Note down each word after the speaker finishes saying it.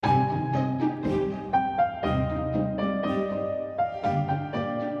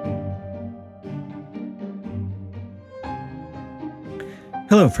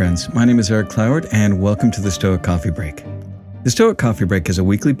Hello friends, my name is Eric Cloward and welcome to the Stoic Coffee Break. The Stoic Coffee Break is a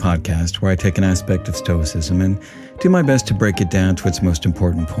weekly podcast where I take an aspect of Stoicism and do my best to break it down to its most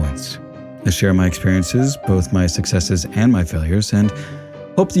important points. I share my experiences, both my successes and my failures, and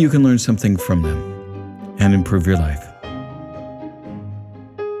hope that you can learn something from them and improve your life.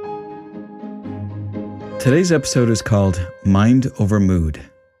 Today's episode is called Mind Over Mood,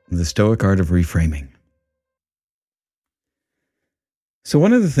 the Stoic Art of Reframing. So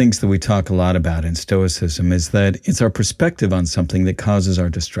one of the things that we talk a lot about in Stoicism is that it's our perspective on something that causes our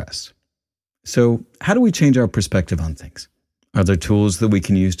distress. So how do we change our perspective on things? Are there tools that we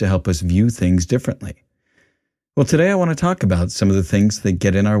can use to help us view things differently? Well, today I want to talk about some of the things that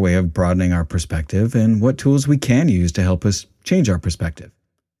get in our way of broadening our perspective and what tools we can use to help us change our perspective.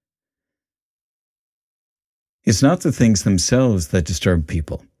 It's not the things themselves that disturb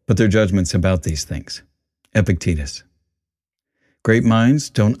people, but their judgments about these things. Epictetus. Great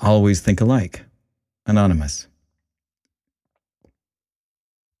minds don't always think alike. Anonymous.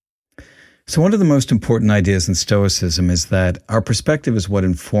 So one of the most important ideas in Stoicism is that our perspective is what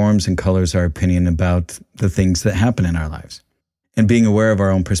informs and colors our opinion about the things that happen in our lives. And being aware of our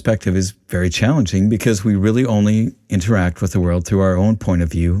own perspective is very challenging because we really only interact with the world through our own point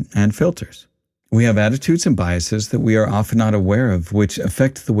of view and filters. We have attitudes and biases that we are often not aware of, which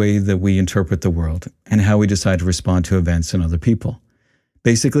affect the way that we interpret the world and how we decide to respond to events and other people.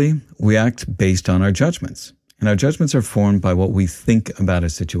 Basically, we act based on our judgments, and our judgments are formed by what we think about a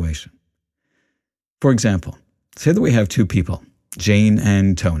situation. For example, say that we have two people, Jane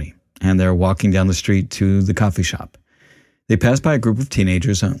and Tony, and they're walking down the street to the coffee shop. They pass by a group of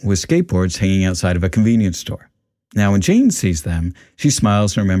teenagers with skateboards hanging outside of a convenience store. Now, when Jane sees them, she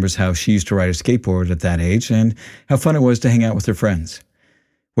smiles and remembers how she used to ride a skateboard at that age and how fun it was to hang out with her friends.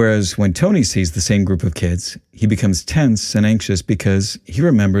 Whereas when Tony sees the same group of kids, he becomes tense and anxious because he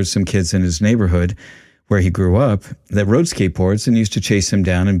remembers some kids in his neighborhood where he grew up that rode skateboards and used to chase him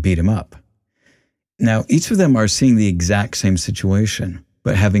down and beat him up. Now, each of them are seeing the exact same situation,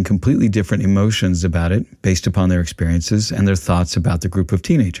 but having completely different emotions about it based upon their experiences and their thoughts about the group of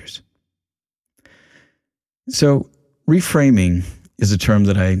teenagers. So, reframing is a term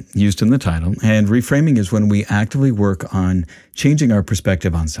that I used in the title, and reframing is when we actively work on changing our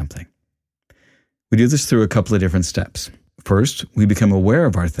perspective on something. We do this through a couple of different steps. First, we become aware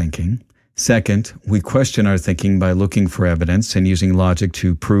of our thinking. Second, we question our thinking by looking for evidence and using logic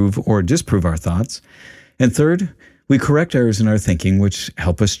to prove or disprove our thoughts. And third, we correct errors in our thinking, which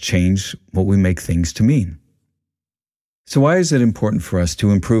help us change what we make things to mean. So why is it important for us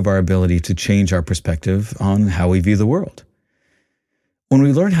to improve our ability to change our perspective on how we view the world? When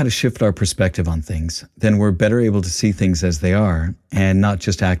we learn how to shift our perspective on things, then we're better able to see things as they are and not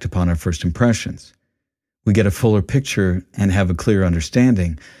just act upon our first impressions. We get a fuller picture and have a clearer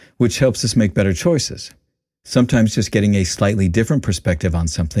understanding, which helps us make better choices. Sometimes just getting a slightly different perspective on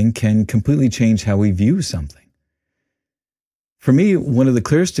something can completely change how we view something. For me, one of the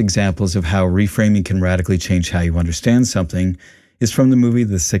clearest examples of how reframing can radically change how you understand something is from the movie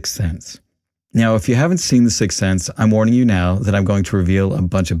The Sixth Sense. Now, if you haven't seen The Sixth Sense, I'm warning you now that I'm going to reveal a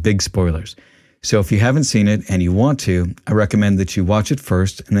bunch of big spoilers. So if you haven't seen it and you want to, I recommend that you watch it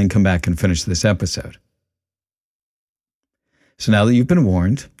first and then come back and finish this episode. So now that you've been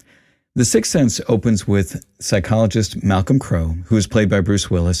warned, The Sixth Sense opens with psychologist Malcolm Crowe, who is played by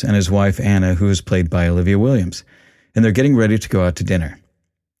Bruce Willis, and his wife Anna, who is played by Olivia Williams. And they're getting ready to go out to dinner.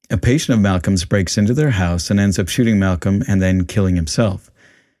 A patient of Malcolm's breaks into their house and ends up shooting Malcolm and then killing himself.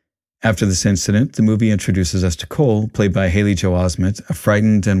 After this incident, the movie introduces us to Cole, played by Haley Joel Osment, a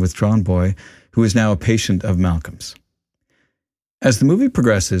frightened and withdrawn boy who is now a patient of Malcolm's. As the movie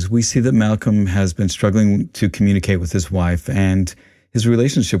progresses, we see that Malcolm has been struggling to communicate with his wife, and his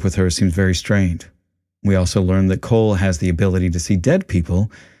relationship with her seems very strained. We also learn that Cole has the ability to see dead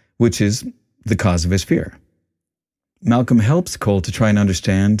people, which is the cause of his fear. Malcolm helps Cole to try and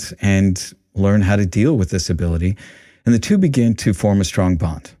understand and learn how to deal with this ability, and the two begin to form a strong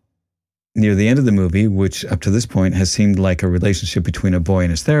bond. Near the end of the movie, which up to this point has seemed like a relationship between a boy and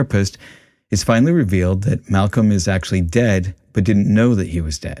his therapist, it's finally revealed that Malcolm is actually dead, but didn't know that he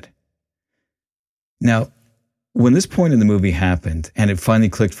was dead. Now, when this point in the movie happened, and it finally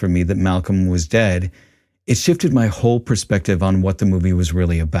clicked for me that Malcolm was dead, it shifted my whole perspective on what the movie was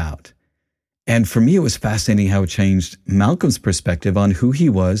really about. And for me, it was fascinating how it changed Malcolm's perspective on who he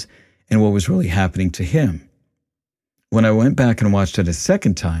was and what was really happening to him. When I went back and watched it a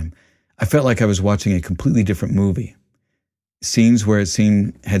second time, I felt like I was watching a completely different movie. Scenes where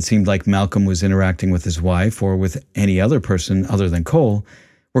it had seemed like Malcolm was interacting with his wife or with any other person other than Cole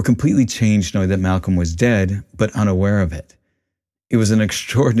were completely changed knowing that Malcolm was dead, but unaware of it. It was an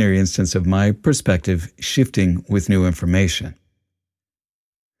extraordinary instance of my perspective shifting with new information.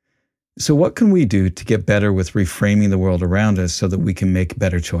 So what can we do to get better with reframing the world around us so that we can make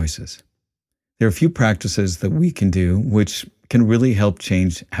better choices? There are a few practices that we can do which can really help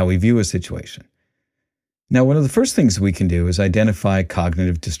change how we view a situation. Now, one of the first things we can do is identify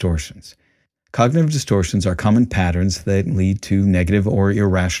cognitive distortions. Cognitive distortions are common patterns that lead to negative or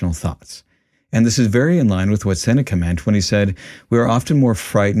irrational thoughts. And this is very in line with what Seneca meant when he said, "We are often more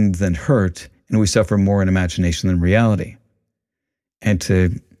frightened than hurt, and we suffer more in imagination than reality." And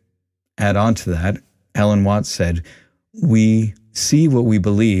to add on to that, Alan Watts said, "We see what we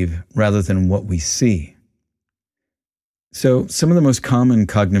believe rather than what we see." So some of the most common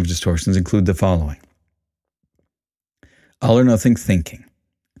cognitive distortions include the following. All or nothing thinking.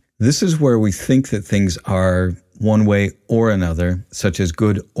 This is where we think that things are one way or another, such as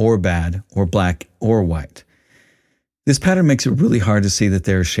good or bad, or black or white. This pattern makes it really hard to see that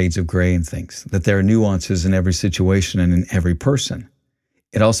there are shades of gray in things, that there are nuances in every situation and in every person.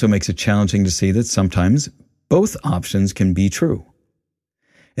 It also makes it challenging to see that sometimes both options can be true.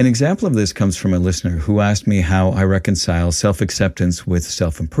 An example of this comes from a listener who asked me how I reconcile self-acceptance with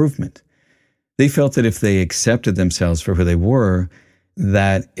self-improvement. They felt that if they accepted themselves for who they were,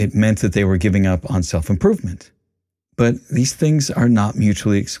 that it meant that they were giving up on self-improvement. But these things are not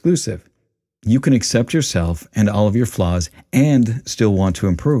mutually exclusive. You can accept yourself and all of your flaws and still want to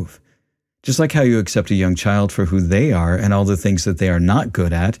improve. Just like how you accept a young child for who they are and all the things that they are not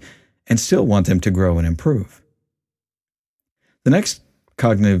good at and still want them to grow and improve. The next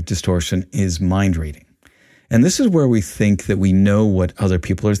cognitive distortion is mind reading. And this is where we think that we know what other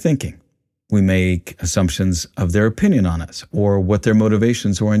people are thinking. We make assumptions of their opinion on us or what their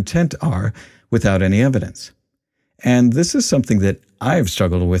motivations or intent are without any evidence. And this is something that I've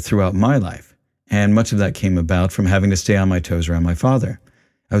struggled with throughout my life. And much of that came about from having to stay on my toes around my father.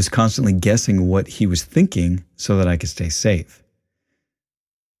 I was constantly guessing what he was thinking so that I could stay safe.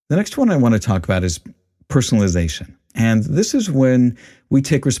 The next one I want to talk about is personalization. And this is when we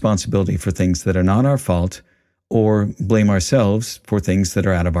take responsibility for things that are not our fault or blame ourselves for things that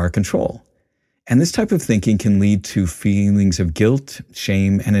are out of our control. And this type of thinking can lead to feelings of guilt,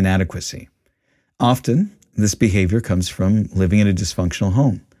 shame, and inadequacy. Often, this behavior comes from living in a dysfunctional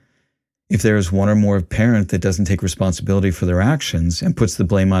home. If there is one or more parent that doesn't take responsibility for their actions and puts the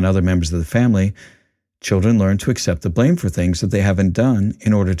blame on other members of the family, children learn to accept the blame for things that they haven't done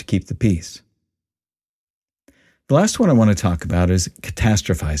in order to keep the peace. The last one I want to talk about is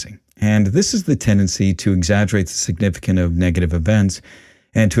catastrophizing. And this is the tendency to exaggerate the significance of negative events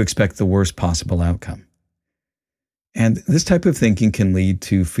and to expect the worst possible outcome. And this type of thinking can lead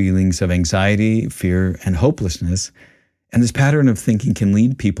to feelings of anxiety, fear, and hopelessness. And this pattern of thinking can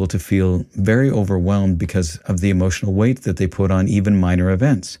lead people to feel very overwhelmed because of the emotional weight that they put on even minor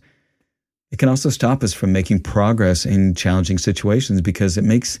events. It can also stop us from making progress in challenging situations because it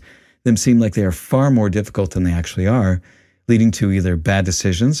makes them seem like they are far more difficult than they actually are, leading to either bad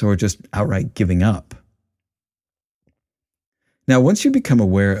decisions or just outright giving up. Now, once you become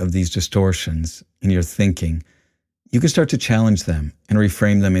aware of these distortions in your thinking, you can start to challenge them and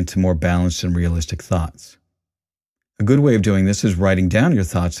reframe them into more balanced and realistic thoughts. A good way of doing this is writing down your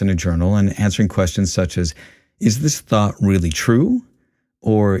thoughts in a journal and answering questions such as, is this thought really true?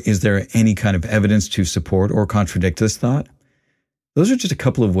 Or is there any kind of evidence to support or contradict this thought? Those are just a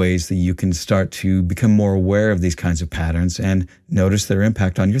couple of ways that you can start to become more aware of these kinds of patterns and notice their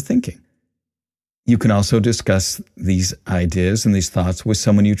impact on your thinking. You can also discuss these ideas and these thoughts with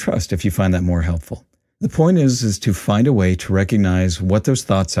someone you trust if you find that more helpful. The point is to find a way to recognize what those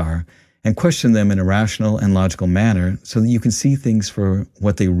thoughts are and question them in a rational and logical manner so that you can see things for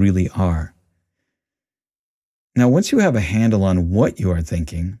what they really are. Now, once you have a handle on what you are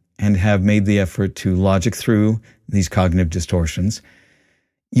thinking and have made the effort to logic through these cognitive distortions,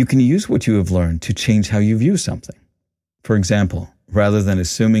 you can use what you have learned to change how you view something. For example, rather than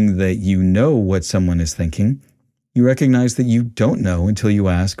assuming that you know what someone is thinking, you recognize that you don't know until you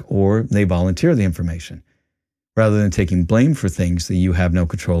ask or they volunteer the information. Rather than taking blame for things that you have no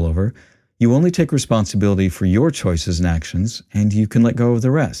control over, you only take responsibility for your choices and actions, and you can let go of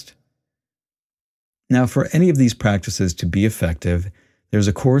the rest. Now, for any of these practices to be effective, there's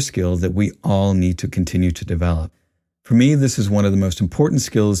a core skill that we all need to continue to develop. For me, this is one of the most important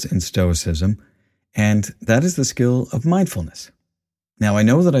skills in Stoicism, and that is the skill of mindfulness. Now, I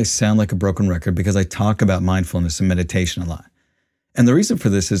know that I sound like a broken record because I talk about mindfulness and meditation a lot. And the reason for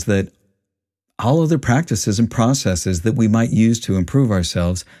this is that all other practices and processes that we might use to improve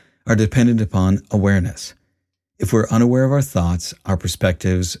ourselves are dependent upon awareness. If we're unaware of our thoughts, our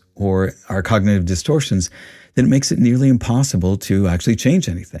perspectives, or our cognitive distortions, then it makes it nearly impossible to actually change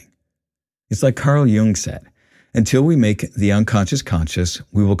anything. It's like Carl Jung said, until we make the unconscious conscious,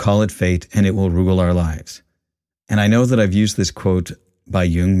 we will call it fate and it will rule our lives. And I know that I've used this quote by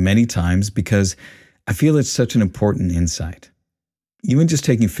Jung many times because I feel it's such an important insight. Even just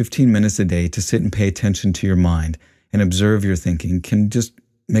taking 15 minutes a day to sit and pay attention to your mind and observe your thinking can just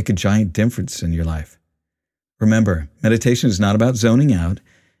make a giant difference in your life. Remember, meditation is not about zoning out.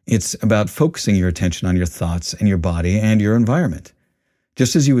 It's about focusing your attention on your thoughts and your body and your environment.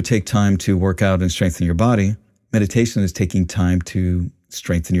 Just as you would take time to work out and strengthen your body, meditation is taking time to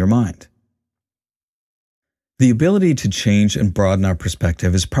strengthen your mind. The ability to change and broaden our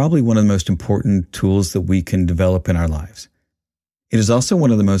perspective is probably one of the most important tools that we can develop in our lives. It is also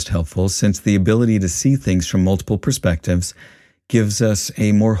one of the most helpful since the ability to see things from multiple perspectives gives us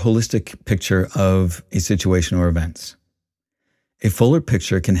a more holistic picture of a situation or events. A fuller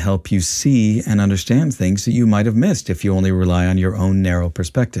picture can help you see and understand things that you might have missed if you only rely on your own narrow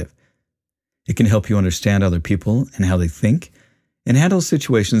perspective. It can help you understand other people and how they think, and handle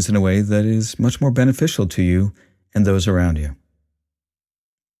situations in a way that is much more beneficial to you and those around you.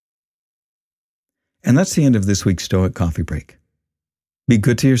 And that's the end of this week's Stoic Coffee Break. Be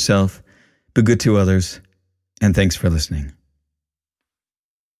good to yourself, be good to others, and thanks for listening.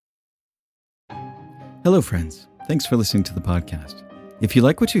 Hello, friends. Thanks for listening to the podcast. If you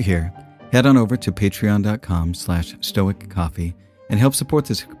like what you hear, head on over to patreon.com/stoiccoffee and help support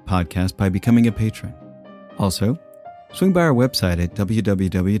this podcast by becoming a patron. Also, swing by our website at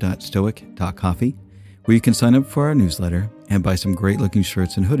www.stoic.coffee, where you can sign up for our newsletter and buy some great-looking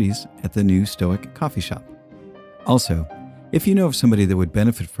shirts and hoodies at the new Stoic Coffee Shop. Also, if you know of somebody that would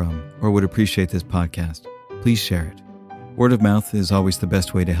benefit from or would appreciate this podcast, please share it. Word of mouth is always the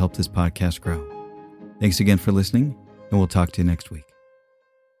best way to help this podcast grow. Thanks again for listening, and we'll talk to you next week.